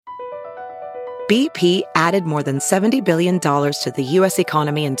BP added more than $70 billion to the U.S.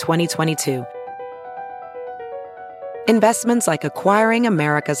 economy in 2022. Investments like acquiring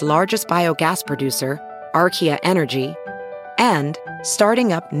America's largest biogas producer, Archaea Energy, and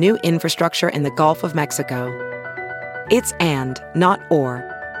starting up new infrastructure in the Gulf of Mexico. It's and, not or.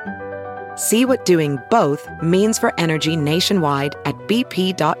 See what doing both means for energy nationwide at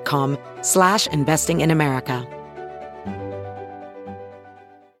bp.com/investing in America.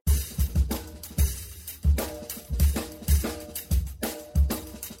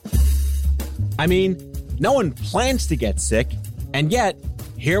 I mean, no one plans to get sick, and yet,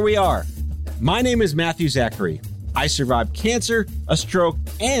 here we are. My name is Matthew Zachary. I survived cancer, a stroke,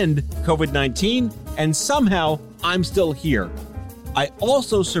 and COVID-19, and somehow I'm still here. I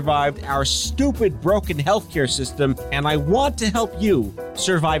also survived our stupid, broken healthcare system, and I want to help you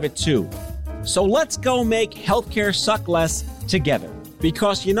survive it too. So let's go make healthcare suck less together.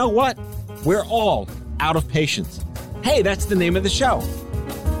 Because you know what? We're all out of patience. Hey, that's the name of the show.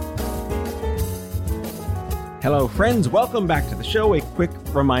 Hello, friends. Welcome back to the show. A quick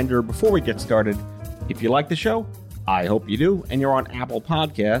reminder before we get started. If you like the show, I hope you do, and you're on Apple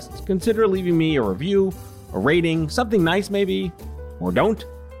Podcasts, consider leaving me a review, a rating, something nice maybe, or don't.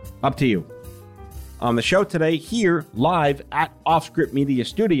 Up to you. On the show today, here, live at Offscript Media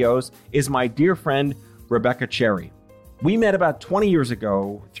Studios, is my dear friend, Rebecca Cherry. We met about 20 years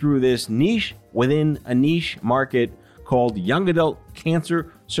ago through this niche within a niche market called Young Adult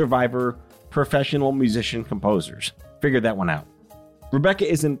Cancer Survivor Professional Musician Composers. Figured that one out. Rebecca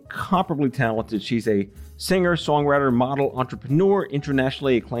is incomparably talented. She's a singer, songwriter, model, entrepreneur,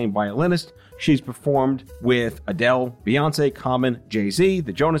 internationally acclaimed violinist. She's performed with Adele, Beyonce, Common, Jay-Z,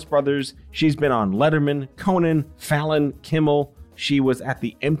 the Jonas Brothers. She's been on Letterman, Conan, Fallon, Kimmel. She was at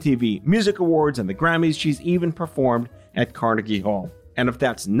the MTV Music Awards and the Grammys. She's even performed at Carnegie Hall. And if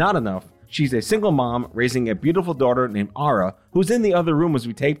that's not enough, she's a single mom raising a beautiful daughter named Ara, who's in the other room as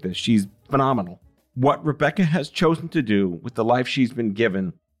we tape this. She's phenomenal. What Rebecca has chosen to do with the life she's been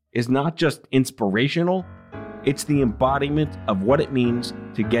given is not just inspirational, it's the embodiment of what it means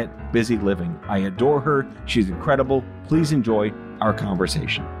to get busy living. I adore her. She's incredible. Please enjoy our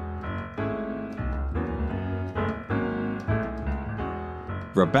conversation.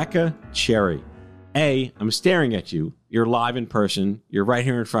 Rebecca Cherry. I'm staring at you. You're live in person. You're right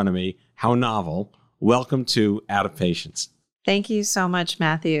here in front of me. How novel. Welcome to Out of Patience. Thank you so much,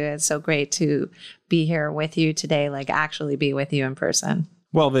 Matthew. It's so great to be here with you today, actually be with you in person.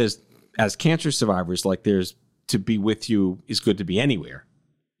 Well, as cancer survivors, to be with you is good to be anywhere.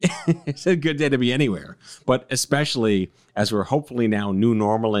 It's a good day to be anywhere. But especially as we're hopefully now new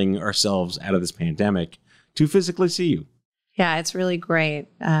normaling ourselves out of this pandemic, to physically see you. Yeah, it's really great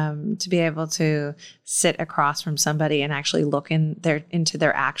to be able to sit across from somebody and actually look into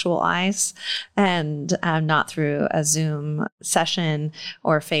their actual eyes and not through a Zoom session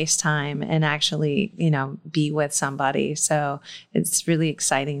or FaceTime and actually, be with somebody. So it's really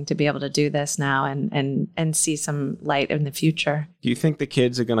exciting to be able to do this now and see some light in the future. Do you think the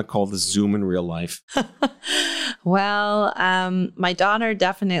kids are going to call this Zoom in real life? Well, my daughter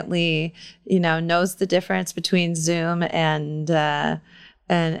definitely, knows the difference between Zoom and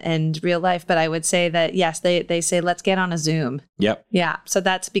real life. But I would say that, yes, they say, let's get on a Zoom. Yep. Yeah. So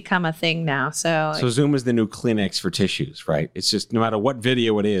that's become a thing now. So Zoom is the new Kleenex for tissues, right? It's just no matter what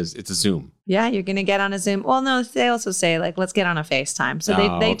video it is, it's a Zoom. Yeah, you're going to get on a Zoom. Well, no, they also say let's get on a FaceTime. So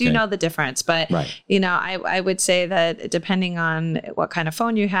they do know the difference. But, right. I would say that depending on what kind of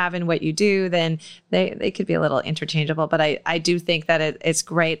phone you have and what you do, then they could be a little interchangeable. But I do think that it's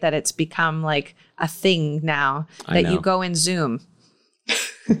great that it's become like a thing now that you go in Zoom.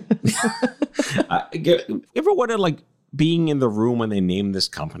 You ever wonder, being in the room when they named this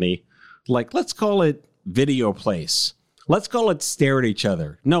company? Let's call it Video Place. Let's call it Stare at Each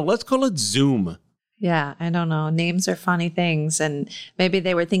Other. No, let's call it Zoom. Yeah, I don't know. Names are funny things. And maybe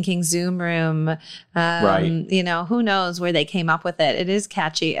they were thinking Zoom Room. Right. Who knows where they came up with it. It is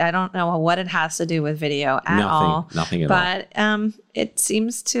catchy. I don't know what it has to do with video at all. Nothing at all. But it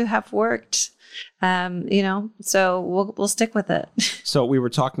seems to have worked. So we'll stick with it. So we were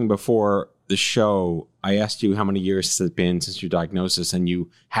talking before the show. I asked you how many years it's been since your diagnosis, and you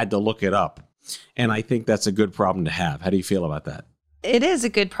had to look it up. And I think that's a good problem to have. How do you feel about that? It is a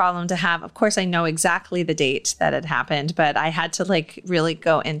good problem to have. Of course, I know exactly the date that it happened, but I had to really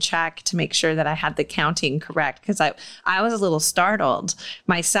go and check to make sure that I had the counting correct, because I was a little startled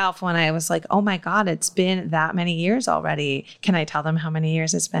myself when I was like, oh my God, it's been that many years already. Can I tell them how many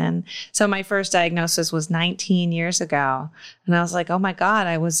years it's been? So my first diagnosis was 19 years ago. And I was like, oh my God,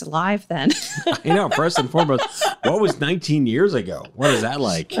 I was alive then. You know, first and foremost, what was 19 years ago? What is that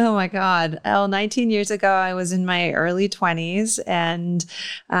like? Oh my God. 19 years ago, I was in my early 20s, and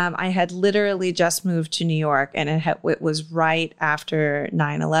I had literally just moved to New York, and it was right after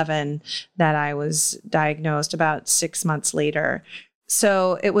 9/11 that I was diagnosed, about 6 months later.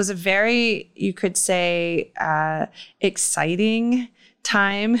 So it was a very, you could say, exciting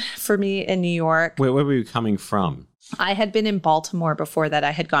time for me in New York. Wait, where were you coming from? I had been in Baltimore before that.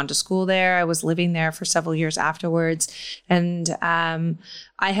 I had gone to school there. I was living there for several years afterwards. And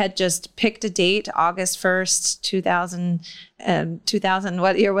I had just picked a date, August 1st, 2000,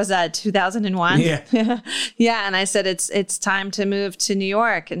 what year was that? 2001? Yeah. Yeah. And I said, it's time to move to New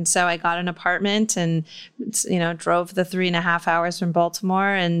York. And so I got an apartment and, drove the 3.5 hours from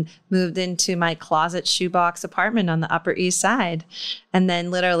Baltimore and moved into my closet shoebox apartment on the Upper East Side. And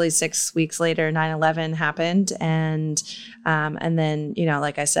then literally 6 weeks later, 9/11 happened. And then,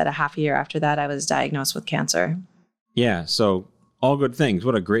 like I said, a half a year after that, I was diagnosed with cancer. Yeah. So all good things.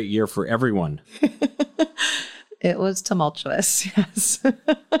 What a great year for everyone. It was tumultuous, yes.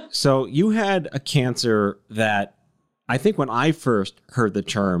 So you had a cancer that I think when I first heard the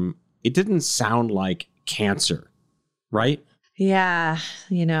term, it didn't sound like cancer, right? Yeah,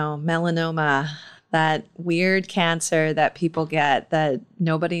 melanoma, that weird cancer that people get that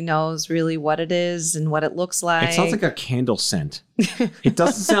nobody knows really what it is and what it looks like. It sounds like a candle scent. It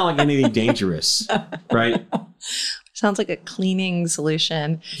doesn't sound like anything dangerous, right? Sounds like a cleaning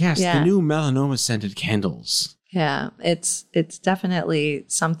solution. Yes, Yeah. The new melanoma scented candles. Yeah, it's definitely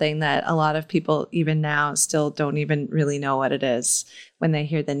something that a lot of people even now still don't even really know what it is. When they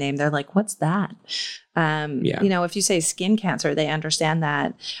hear the name, they're like, what's that? If you say skin cancer, they understand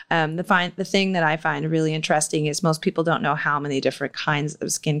that. The thing that I find really interesting is most people don't know how many different kinds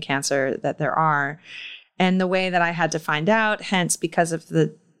of skin cancer that there are. And the way that I had to find out, hence because of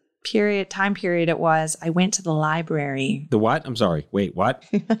the time period it was, I went to the library. The what? I'm sorry. Wait, what?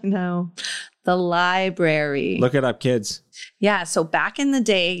 No. The library. Look it up, kids. Yeah. So back in the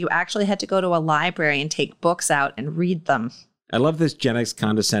day, you actually had to go to a library and take books out and read them. I love this Gen X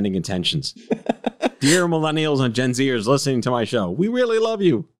condescending intentions. Dear millennials and Gen Zers listening to my show, we really love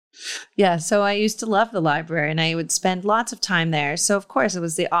you. Yeah. So I used to love the library and I would spend lots of time there. So of course, it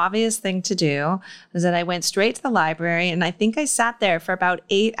was the obvious thing to do is that I went straight to the library, and I think I sat there for about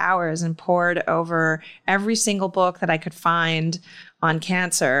 8 hours and pored over every single book that I could find on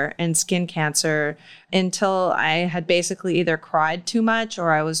cancer and skin cancer until I had basically either cried too much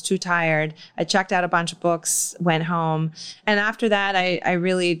or I was too tired. I checked out a bunch of books, went home. And after that, I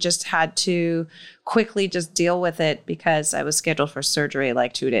really just had to quickly just deal with it because I was scheduled for surgery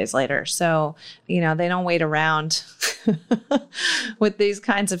like 2 days later. So, they don't wait around with these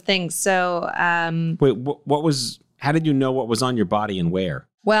kinds of things. So, Wait, how did you know what was on your body and where?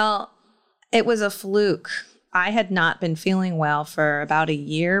 Well, it was a fluke. I had not been feeling well for about a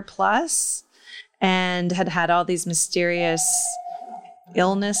year plus and had had all these mysterious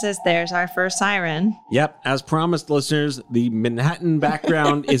illnesses. There's our first siren. Yep. As promised, listeners, the Manhattan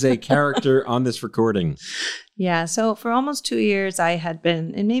background is a character on this recording. Yeah. So for almost 2 years, I had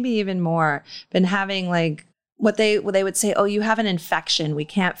been, and maybe even more, been having what they would say, oh, you have an infection. We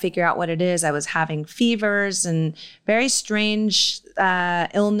can't figure out what it is. I was having fevers and very strange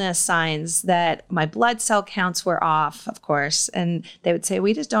illness signs that my blood cell counts were off, of course. And they would say,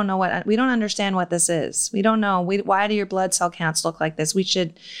 we just don't know we don't understand what this is. We don't know. Why do your blood cell counts look like this?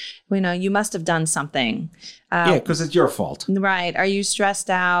 You must have done something. Yeah, because it's your fault. Right. Are you stressed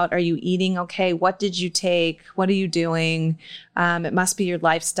out? Are you eating okay? What did you take? What are you doing? It must be your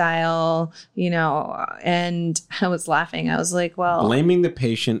lifestyle, and I was laughing. I was like, well. Blaming the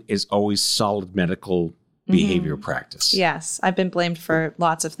patient is always solid medical behavior practice. Yes. I've been blamed for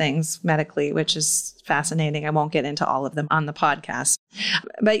lots of things medically, which is fascinating. I won't get into all of them on the podcast.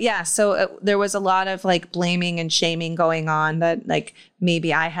 But yeah, so there was a lot of blaming and shaming going on that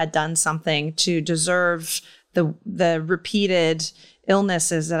maybe I had done something to deserve the repeated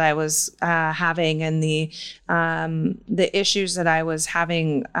illnesses that I was having and the issues that I was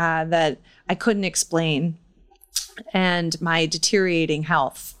having that I couldn't explain, and my deteriorating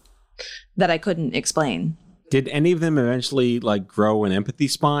health that I couldn't explain. Did any of them eventually grow an empathy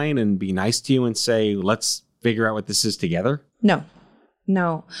spine and be nice to you and say, let's figure out what this is together? No.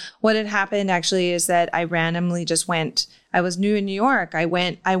 No. What had happened actually is that I randomly just went. I was new in New York. I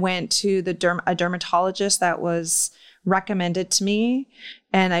went to a dermatologist that was recommended to me,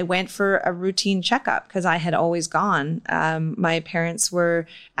 and I went for a routine checkup because I had always gone. My parents were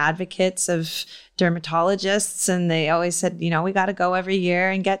advocates of dermatologists, and they always said, we got to go every year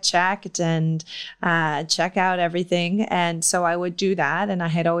and get checked and check out everything. And so I would do that, and I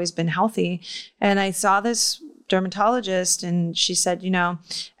had always been healthy. And I saw this dermatologist, and she said,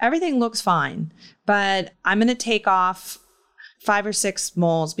 everything looks fine, but I'm going to take off 5 or 6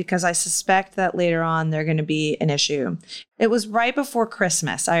 moles because I suspect that later on they're going to be an issue. It was right before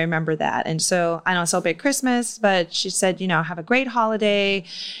Christmas. I remember that. And so I don't celebrate Christmas, but she said, have a great holiday.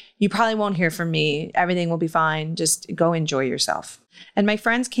 You probably won't hear from me. Everything will be fine. Just go enjoy yourself. And my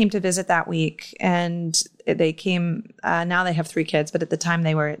friends came to visit that week, and they came, now they have 3 kids, but at the time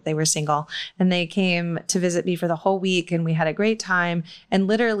they were single, and they came to visit me for the whole week, and we had a great time. And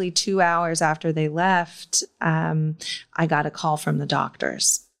literally 2 hours after they left, I got a call from the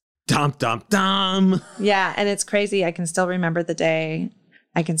doctors. Dum, dum, dum. Yeah. And it's crazy. I can still remember the day.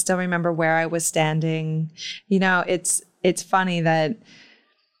 I can still remember where I was standing. It's funny that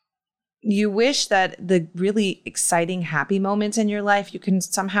you wish that the really exciting, happy moments in your life, you can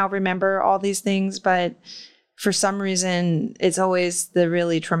somehow remember all these things. But for some reason, it's always the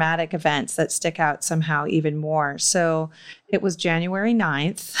really traumatic events that stick out somehow even more. So it was January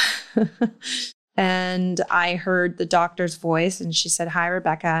 9th. And I heard the doctor's voice, and she said, "Hi,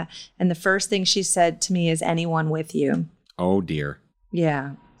 Rebecca." And the first thing she said to me is, "Anyone with you?" Oh, dear.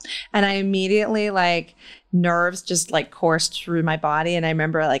 Yeah. And I immediately nerves just coursed through my body. And I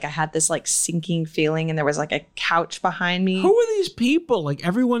remember I had this sinking feeling, and there was a couch behind me. Who are these people?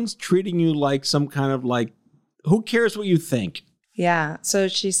 Everyone's treating you like some kind of who cares what you think? Yeah. So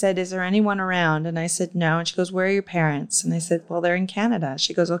she said, "Is there anyone around?" And I said, "No." And she goes, "Where are your parents?" And I said, "Well, they're in Canada."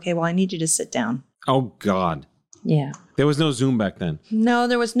 She goes, "Okay, well, I need you to sit down." Oh, God. Yeah. There was no Zoom back then. No,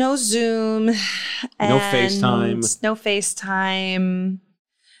 there was no Zoom. No FaceTime. No FaceTime.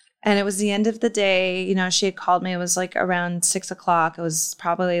 And it was the end of the day. She had called me. It was around 6 o'clock. It was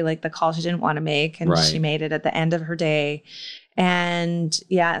probably the call she didn't want to make. And Right. She made it at the end of her day. And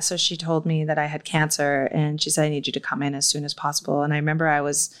yeah, so she told me that I had cancer, and she said, "I need you to come in as soon as possible." And I remember I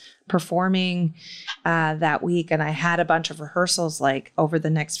was performing that week, and I had a bunch of rehearsals over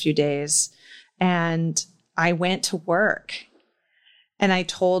the next few days. And I went to work. And I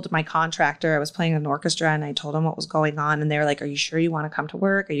told my contractor, I was playing an orchestra, and I told him what was going on. And they were like, "Are you sure you want to come to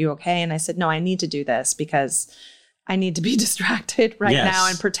work? Are you okay?" And I said, "No, I need to do this because I need to be distracted right Yes. now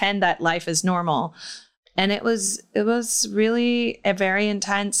and pretend that life is normal." And it was really a very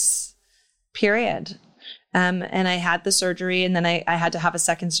intense period. And I had the surgery, and then I had to have a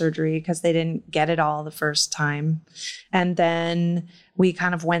second surgery because they didn't get it all the first time. And then we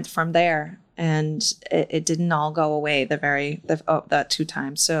kind of went from there. And it didn't all go away that 2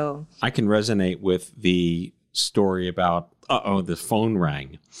 times. So I can resonate with the story about, the phone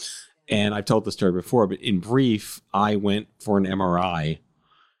rang. And I've told the story before, but in brief, I went for an MRI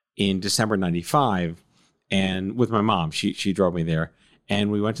in December 95, and with my mom, she drove me there,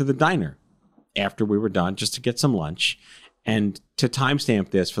 and we went to the diner after we were done just to get some lunch. And to timestamp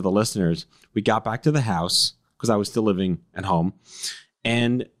this for the listeners, we got back to the house because I was still living at home,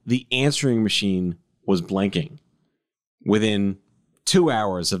 and the answering machine was blinking. Within 2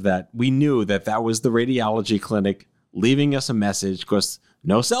 hours of that, we knew that was the radiology clinic leaving us a message, because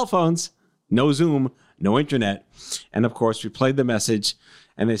no cell phones, no Zoom, no internet. And of course, we played the message,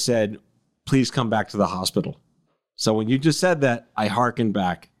 and they said, "Please come back to the hospital." So when you just said that, I hearkened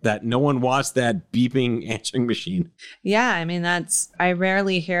back that no one wants that beeping answering machine. yeah, I mean, I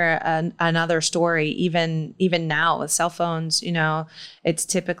rarely hear another story, even now with cell phones. It's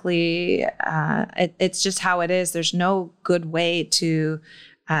typically, it's just how it is. There's no good way to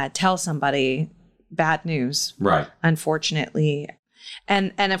tell somebody bad news, Right. Unfortunately.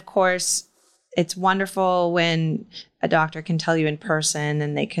 And of course, it's wonderful when a doctor can tell you in person,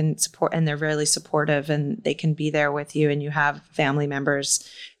 and they can support, and they're really supportive, and they can be there with you, and you have family members.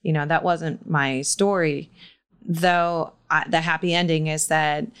 That wasn't my story, though. The happy ending is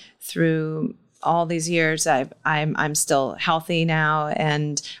that through all these years, I'm still healthy now,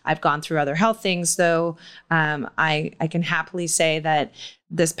 and I've gone through other health things. Though I can happily say that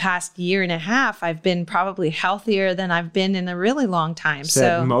this past year and a half, I've been probably healthier than I've been in a really long time.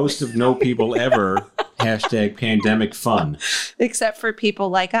 Said most of no people ever Hashtag pandemic fun. Except for people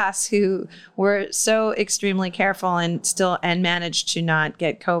like us who were so extremely careful and managed to not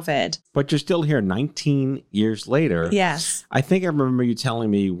get COVID. But you're still here 19 years later. Yes. I think I remember you telling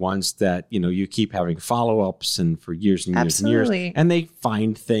me once that, you keep having follow-ups and for years and years Absolutely. and years. And they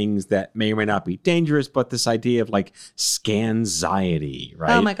find things that may or may not be dangerous, but this idea of like scanxiety,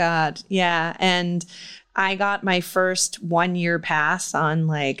 right? Oh my God. Yeah. And I got my first 1-year pass on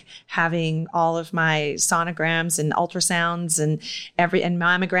like having all of my sonograms and ultrasounds and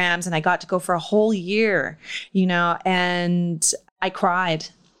mammograms. And I got to go for a whole year, and I cried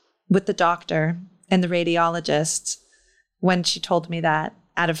with the doctor and the radiologist when she told me that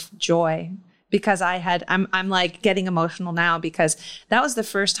out of joy, because I'm like getting emotional now because that was the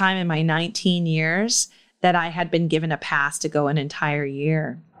first time in my 19 years that I had been given a pass to go an entire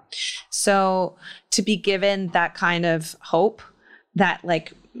year. So to be given that kind of hope that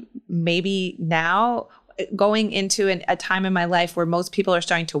like maybe now going into a time in my life where most people are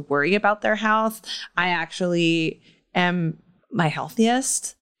starting to worry about their health, I actually am my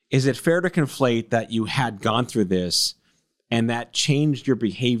healthiest. Is it fair to conflate that you had gone through this and that changed your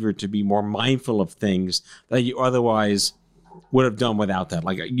behavior to be more mindful of things that you otherwise would have done without that?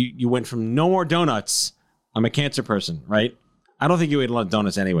 Like you went from no more donuts, I'm a cancer person, right? I don't think you ate a lot of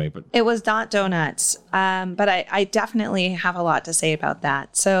donuts anyway, but it was not donuts. But I definitely have a lot to say about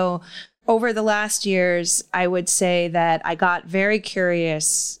that. So over the last years, I would say that I got very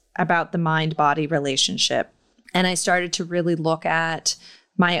curious about the mind-body relationship. And I started to really look at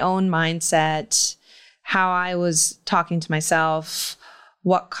my own mindset, how I was talking to myself,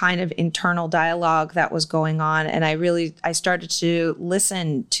 what kind of internal dialogue that was going on. And I started to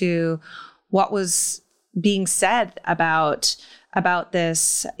listen to what was being said about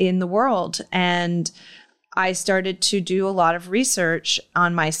this in the world. And I started to do a lot of research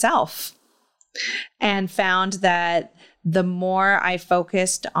on myself and found that the more I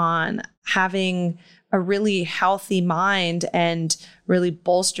focused on having a really healthy mind and really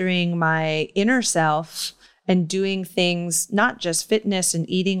bolstering my inner self and doing things, not just fitness and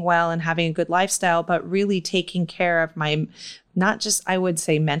eating well and having a good lifestyle, but really taking care of my, not just, I would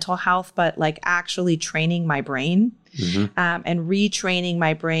say mental health, but like actually training my brain and retraining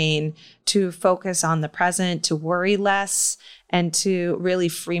my brain to focus on the present, to worry less, and to really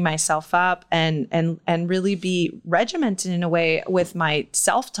free myself up and really be regimented in a way with my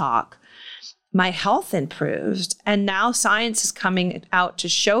self-talk. My health improved. And now science is coming out to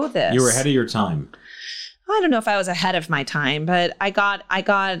show this. You were ahead of your time. I don't know if I was ahead of my time, but I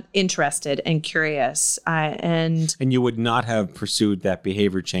got interested and curious. And you would not have pursued that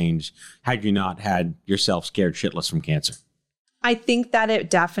behavior change had you not had yourself scared shitless from cancer. I think that it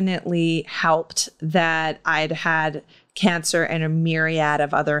definitely helped that I'd had cancer and a myriad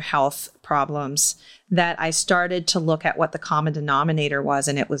of other health problems, that I started to look at what the common denominator was,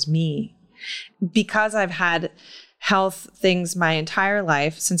 and it was me. Because I've had health things my entire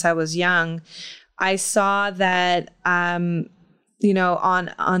life since I was young, I saw that, on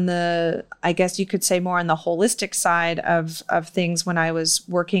the, I guess you could say more on the holistic side of things, when I was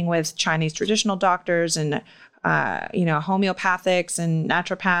working with Chinese traditional doctors and, homeopathics and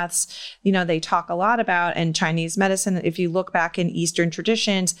naturopaths, they talk a lot about, and Chinese medicine, if you look back in Eastern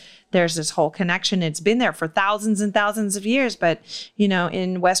traditions, there's this whole connection. It's been there for thousands and thousands of years. But,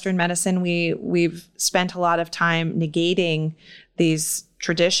 in Western medicine, we've spent a lot of time negating these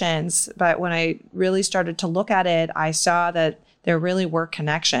traditions. But when I really started to look at it, I saw that there really were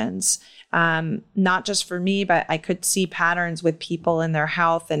connections, not just for me, but I could see patterns with people in their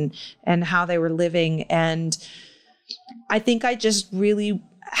health and how they were living. And I think I just really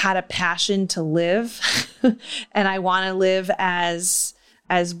had a passion to live and I want to live as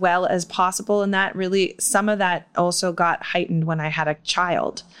well as possible. And that really, some of that also got heightened when I had a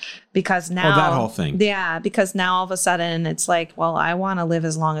child, because now, that whole thing. Yeah. Because now all of a sudden it's like, well, I want to live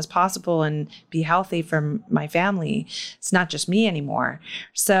as long as possible and be healthy for my family. It's not just me anymore.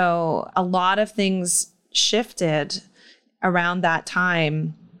 So a lot of things shifted around that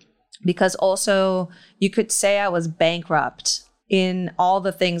time, because also you could say I was bankrupt in all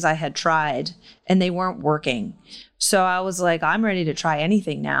the things I had tried and they weren't working. So I was like, I'm ready to try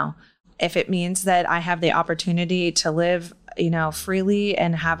anything now. If it means that I have the opportunity to live, freely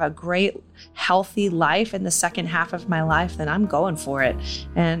and have a great, healthy life in the second half of my life, then I'm going for it.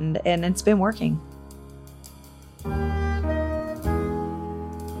 And it's been working.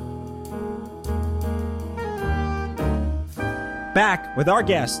 Back with our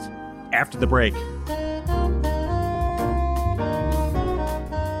guest after the break.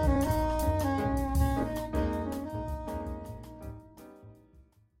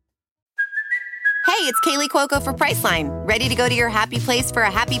 Hey, it's Kaylee Cuoco for Priceline. Ready to go to your happy place for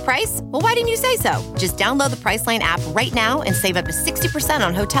a happy price? Well, why didn't you say so? Just download the Priceline app right now and save up to 60%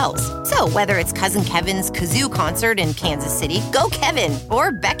 on hotels. So whether it's Cousin Kevin's Kazoo Concert in Kansas City, go Kevin,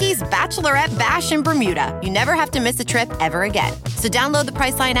 or Becky's Bachelorette Bash in Bermuda, you never have to miss a trip ever again. So download the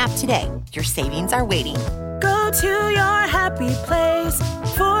Priceline app today. Your savings are waiting. Go to your happy place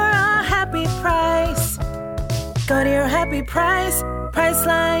for a happy price. Go to your happy price,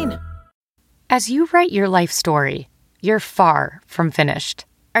 Priceline. As you write your life story, you're far from finished.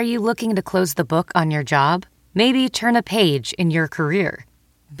 Are you looking to close the book on your job? Maybe turn a page in your career?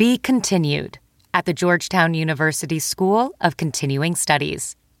 Be continued at the Georgetown University School of Continuing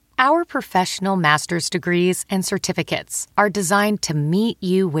Studies. Our professional master's degrees and certificates are designed to meet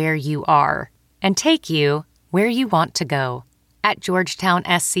you where you are and take you where you want to go. At Georgetown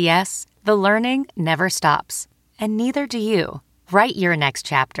SCS, the learning never stops, and neither do you. Write your next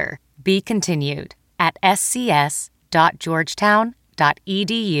chapter. Be continued at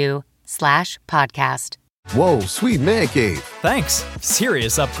scs.georgetown.edu/podcast. Whoa, sweet man cave. Thanks.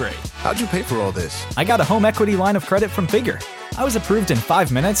 Serious upgrade. How'd you pay for all this? I got a home equity line of credit from Figure. I was approved in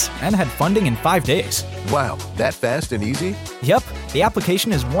 5 minutes and had funding in 5 days. Wow, that fast and easy? Yep, the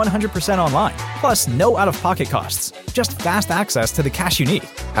application is 100% online, plus no out-of-pocket costs. Just fast access to the cash you need.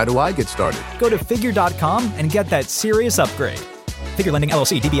 How do I get started? Go to Figure.com and get that serious upgrade. Figure Lending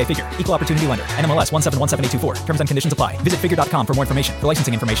LLC, DBA Figure, Equal Opportunity Lender, NMLS 1717824. Terms and conditions apply. Visit Figure.com for more information. For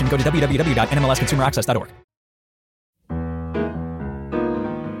licensing information, go to www.nmlsconsumeraccess.org.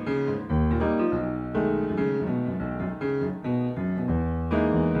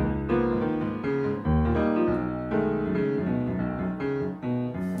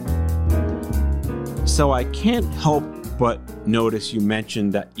 So I can't help but notice you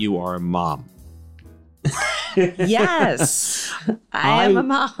mentioned that you are a mom. Yes, I am a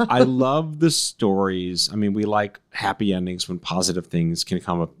mom. I love the stories. I mean, we like happy endings when positive things can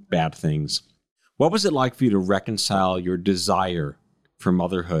come of bad things. What was it like for you to reconcile your desire for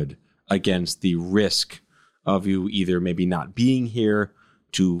motherhood against the risk of you either maybe not being here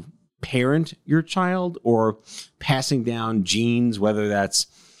to parent your child or passing down genes, whether that's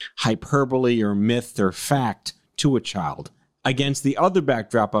hyperbole or myth or fact, to a child, against the other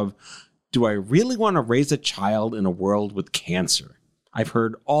backdrop of, do I really want to raise a child in a world with cancer? I've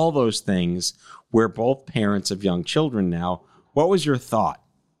heard all those things. We're both parents of young children now. What was your thought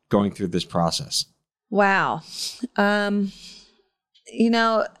going through this process? Wow. It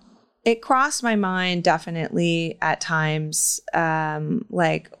crossed my mind definitely at times,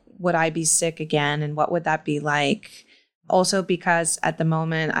 like, would I be sick again? And what would that be like? Also, because at the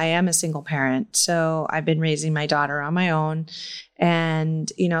moment I am a single parent, so I've been raising my daughter on my own.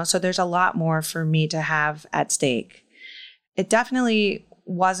 And, so there's a lot more for me to have at stake. It definitely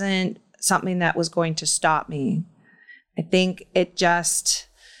wasn't something that was going to stop me. I think it just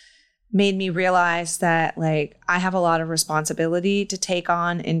made me realize that, like, I have a lot of responsibility to take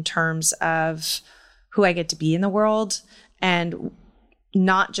on in terms of who I get to be in the world, and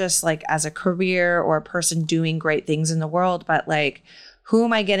not just like as a career or a person doing great things in the world, but like, who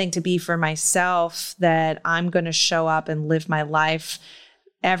am I getting to be for myself, that I'm going to show up and live my life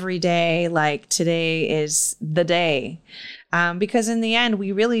every day like today is the day. Because in the end,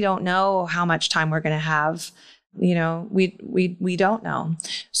 we really don't know how much time we're going to have. We don't know.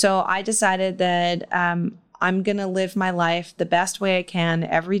 So I decided that I'm going to live my life the best way I can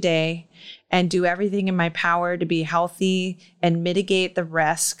every day and do everything in my power to be healthy and mitigate the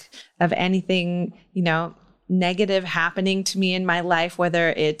risk of anything, negative happening to me in my life, whether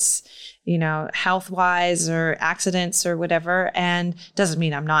it's, health-wise or accidents or whatever. And doesn't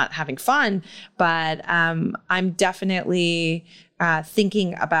mean I'm not having fun, but I'm definitely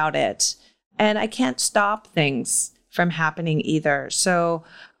thinking about it. And I can't stop things from happening either. So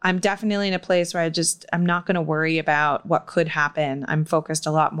I'm definitely in a place where I'm not going to worry about what could happen. I'm focused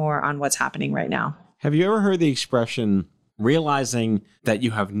a lot more on what's happening right now. Have you ever heard the expression, realizing that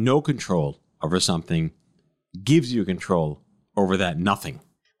you have no control over something gives you control over that nothing?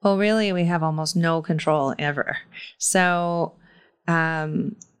 Well, really, we have almost no control ever. So,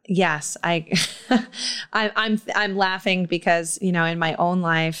 yes, I'm laughing because, in my own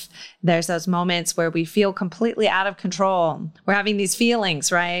life, there's those moments where we feel completely out of control. We're having these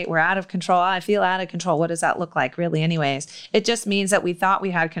feelings, right? We're out of control. I feel out of control. What does that look like, really, anyways? It just means that we thought we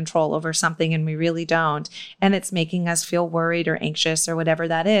had control over something and we really don't. And it's making us feel worried or anxious or whatever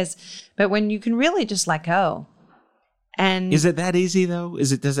that is. But when you can really just let go. And is it that easy, though?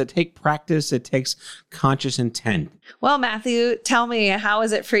 Does it take practice? It takes conscious intent. Well, Matthew, tell me, how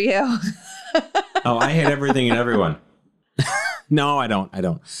is it for you? Oh, I hate everything and everyone. No, I don't.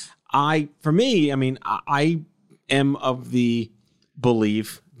 I am of the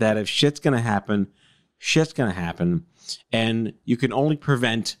belief that if shit's going to happen, shit's going to happen. And you can only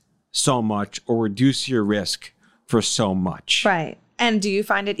prevent so much or reduce your risk for so much. Right. And do you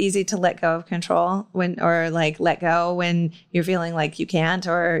find it easy to let go of control let go when you're feeling like you can't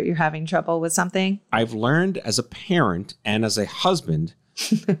or you're having trouble with something? I've learned as a parent and as a husband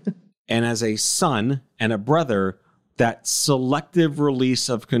and as a son and a brother that selective release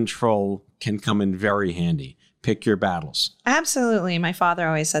of control can come in very handy. Pick your battles. Absolutely. My father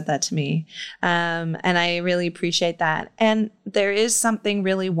always said that to me. And I really appreciate that. And there is something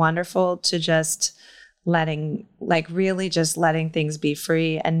really wonderful to just letting things be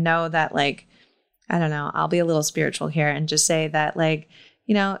free and know that, like, I don't know, I'll be a little spiritual here and just say that, like,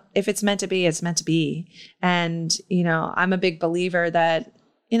 you know, if it's meant to be, it's meant to be. And, you know, I'm a big believer that,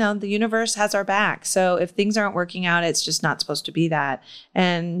 you know, the universe has our back. So if things aren't working out, it's just not supposed to be that.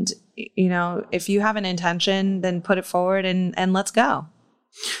 And, you know, if you have an intention, then put it forward and let's go.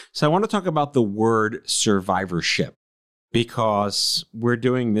 So I want to talk about the word survivorship, because we're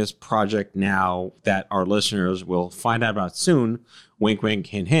doing this project now that our listeners will find out about soon, wink, wink,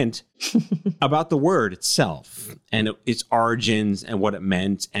 hint, hint, about the word itself and its origins and what it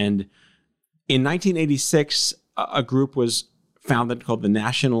meant. And in 1986, a group was founded called the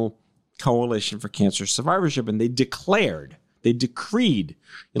National Coalition for Cancer Survivorship, and they decreed,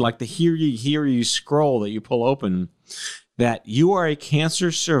 like the hear you scroll that you pull open, that you are a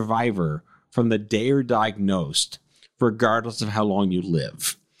cancer survivor from the day you're diagnosed, regardless of how long you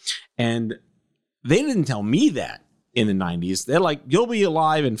live. And they didn't tell me that in the 90s. They're like, you'll be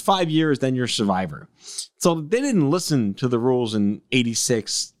alive in 5 years, then you're a survivor. So they didn't listen to the rules in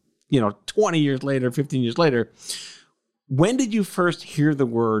 86, 20 years later, 15 years later. When did you first hear the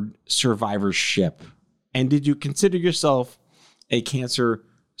word survivorship? And did you consider yourself a cancer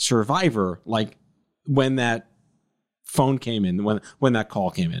survivor, like when that phone came in, when that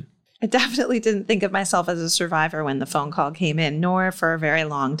call came in? I definitely didn't think of myself as a survivor when the phone call came in, nor for a very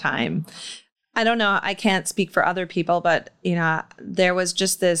long time. I don't know. I can't speak for other people, but, there was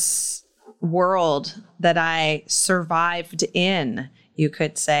just this world that I survived in, you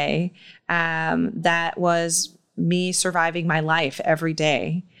could say, that was me surviving my life every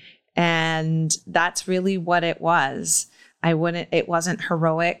day. And that's really what it was. It wasn't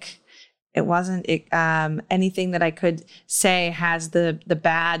heroic. It wasn't anything that I could say has the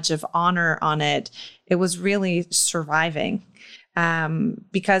badge of honor on it. It was really surviving.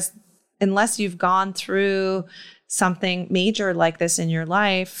 Because unless you've gone through something major like this in your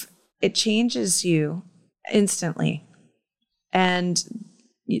life, it changes you instantly. And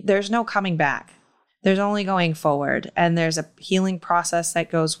there's no coming back. There's only going forward. And there's a healing process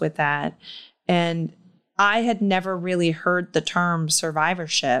that goes with that. And I had never really heard the term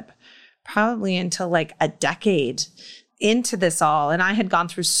survivorship probably until like a decade into this all. And I had gone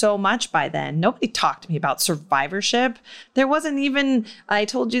through so much by then. Nobody talked to me about survivorship. There wasn't even, I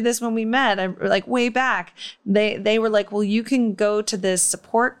told you this when we met, like way back, they were like, well, you can go to this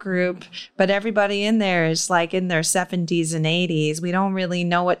support group, but everybody in there is like in their 70s and 80s. We don't really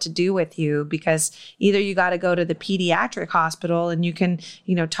know what to do with you, because either you got to go to the pediatric hospital and you can,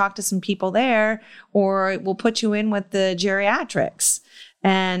 talk to some people there, or we'll put you in with the geriatrics.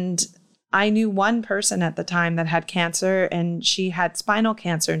 And I knew one person at the time that had cancer, and she had spinal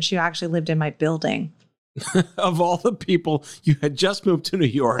cancer, and she actually lived in my building. Of all the people, you had just moved to New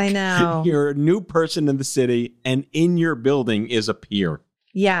York. I know. You're a new person in the city, and in your building is a peer.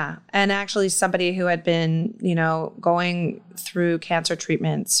 Yeah. And actually somebody who had been, going through cancer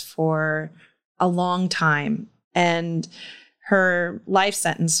treatments for a long time, and her life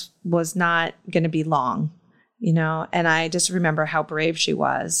sentence was not going to be long. And I just remember how brave she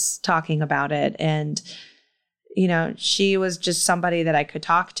was talking about it. And, she was just somebody that I could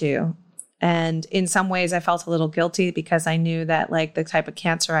talk to. And in some ways I felt a little guilty, because I knew that like the type of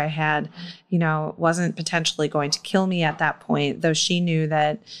cancer I had, wasn't potentially going to kill me at that point, though she knew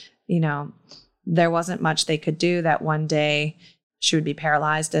that, there wasn't much they could do, that one day she would be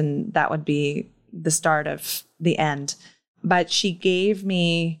paralyzed and that would be the start of the end. But she gave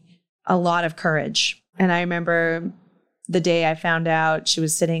me a lot of courage. And I remember the day I found out, she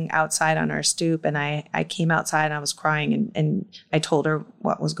was sitting outside on our stoop, and I came outside and I was crying, and I told her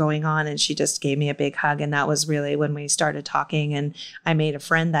what was going on, and she just gave me a big hug. And that was really when we started talking, and I made a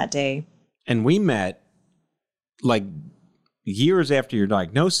friend that day. And we met like years after your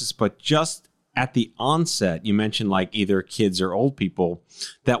diagnosis, but just at the onset, you mentioned like either kids or old people,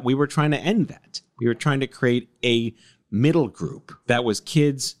 that we were trying to end that. We were trying to create a middle group that was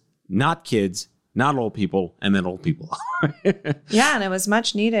kids, not kids, not old people, and then old people. Yeah, and it was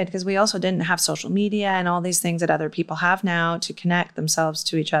much needed because we also didn't have social media and all these things that other people have now to connect themselves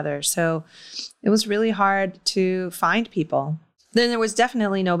to each other. So it was really hard to find people. Then there was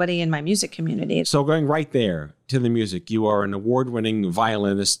definitely nobody in my music community. So going right there to the music, you are an award-winning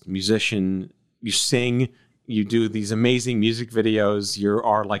violinist, musician, you sing, you do these amazing music videos, you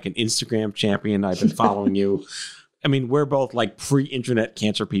are like an Instagram champion. I've been following you. I mean, we're both like pre-internet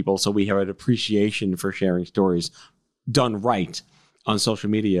cancer people, so we have an appreciation for sharing stories done right on social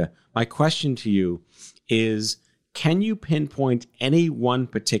media. My question to you is, can you pinpoint any one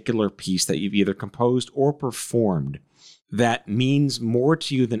particular piece that you've either composed or performed that means more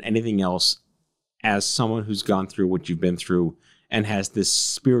to you than anything else as someone who's gone through what you've been through and has this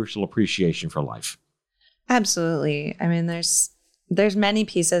spiritual appreciation for life? Absolutely. I mean, there's many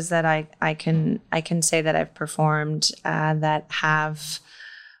pieces that I can say that I've performed that have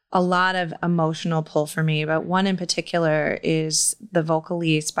a lot of emotional pull for me, but one in particular is The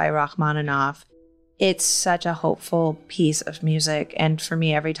Vocaliste by Rachmaninoff. It's such a hopeful piece of music, and for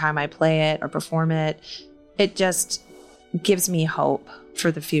me, every time I play it or perform it, it just gives me hope for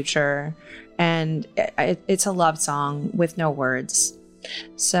the future. And it's a love song with no words,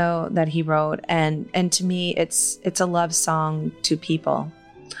 so that he wrote, and to me, it's a love song to people.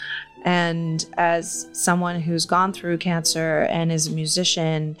 And as someone who's gone through cancer and is a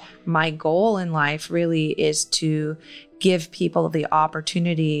musician, my goal in life really is to give people the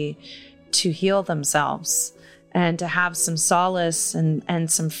opportunity to heal themselves and to have some solace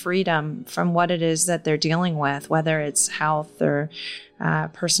and some freedom from what it is that they're dealing with, whether it's health or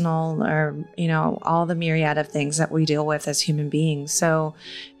personal or, all the myriad of things that we deal with as human beings. So,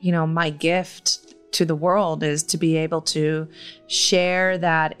 my gift to the world is to be able to share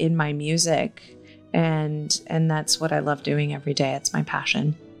that in my music. And that's what I love doing every day. It's my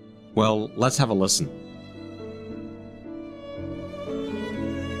passion. Well, let's have a listen.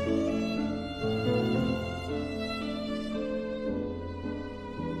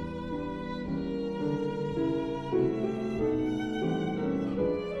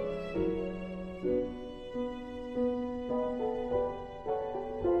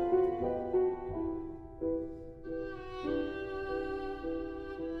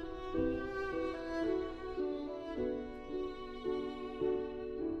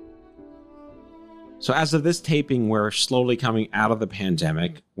 So as of this taping, we're slowly coming out of the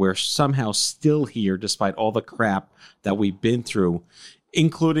pandemic. We're somehow still here despite all the crap that we've been through,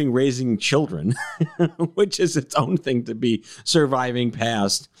 including raising children, which is its own thing to be surviving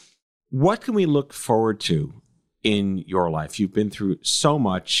past. What can we look forward to in your life? You've been through so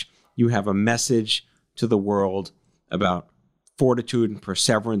much. You have a message to the world about fortitude and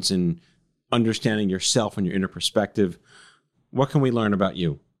perseverance and understanding yourself and your inner perspective. What can we learn about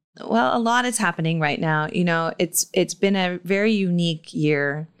you? Well, a lot is happening right now. It's been a very unique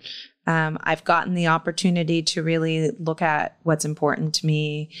year. I've gotten the opportunity to really look at what's important to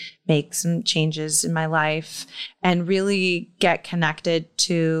me, make some changes in my life, and really get connected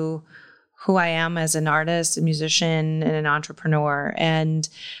to who I am as an artist, a musician, and an entrepreneur. And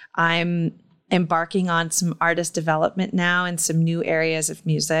I'm embarking on some artist development now in some new areas of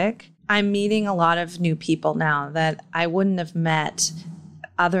music. I'm meeting a lot of new people now that I wouldn't have met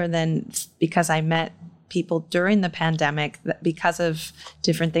other than because I met people during the pandemic because of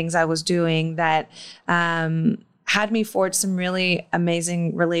different things I was doing that had me forge some really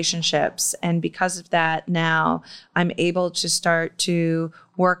amazing relationships. And because of that, now I'm able to start to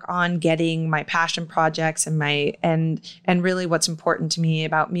work on getting my passion projects and and really what's important to me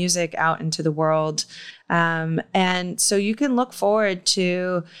about music out into the world. And so you can look forward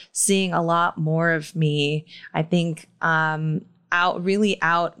to seeing a lot more of me, I think,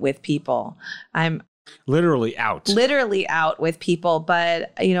 out with people. I'm literally out with people.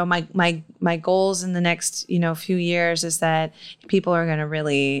 But, my goals in the next, few years is that people are going to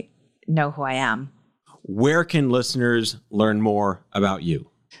really know who I am. Where can listeners learn more about you?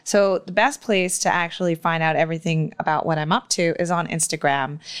 So the best place to actually find out everything about what I'm up to is on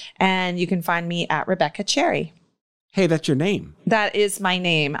Instagram. And you can find me at Rebecca Cherry. Hey, that's your name. That is my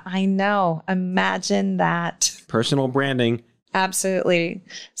name. I know. Imagine that. Personal branding. Absolutely.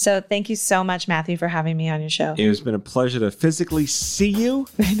 So thank you so much, Matthew, for having me on your show. It has been a pleasure to physically see you.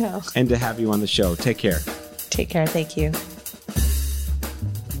 I know. And to have you on the show. Take care. Take care. Thank you.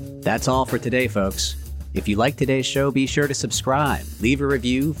 That's all for today, folks. If you like today's show, be sure to subscribe, leave a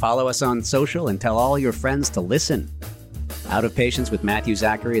review, follow us on social, and tell all your friends to listen. Out of Patience with Matthew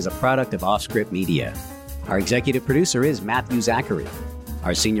Zachary is a product of Offscript Media. Our executive producer is Matthew Zachary.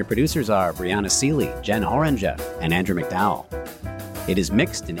 Our senior producers are Brianna Seeley, Jen Oranger, and Andrew McDowell. It is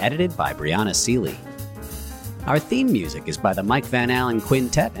mixed and edited by Brianna Seeley. Our theme music is by the Mike Van Allen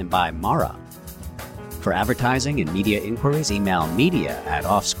Quintet and by Mara. For advertising and media inquiries, email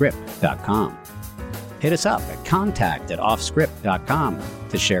media@offscript.com. Hit us up at contact@offscript.com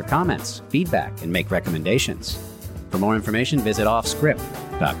to share comments, feedback, and make recommendations. For more information, visit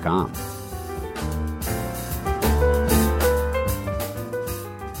offscript.com.